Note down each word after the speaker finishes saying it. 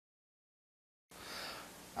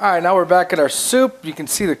Alright, now we're back at our soup. You can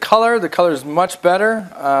see the color. The color is much better.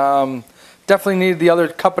 Definitely needed the other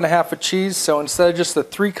cup and a half of cheese, so instead of just the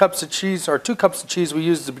 3 cups of cheese, or 2 cups of cheese we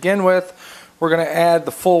used to begin with, we're going to add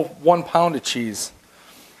the full 1 pound of cheese.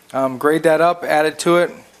 Grate that up, add it to it,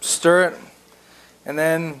 stir it, and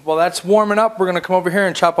then while that's warming up, we're going to come over here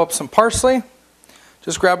and chop up some parsley.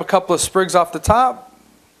 Just grab a couple of sprigs off the top,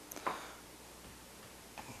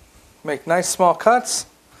 make nice small cuts.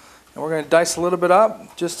 And we're going to dice a little bit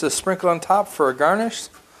up just to sprinkle on top for a garnish.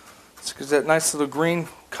 Just gives that nice little green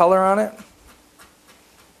color on it.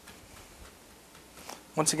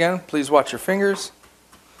 Once again, please watch your fingers.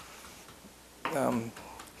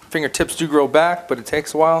 Fingertips do grow back, but it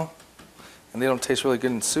takes a while. And they don't taste really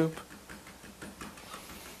good in soup.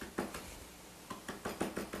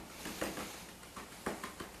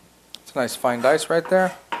 It's a nice fine dice right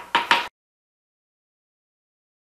there.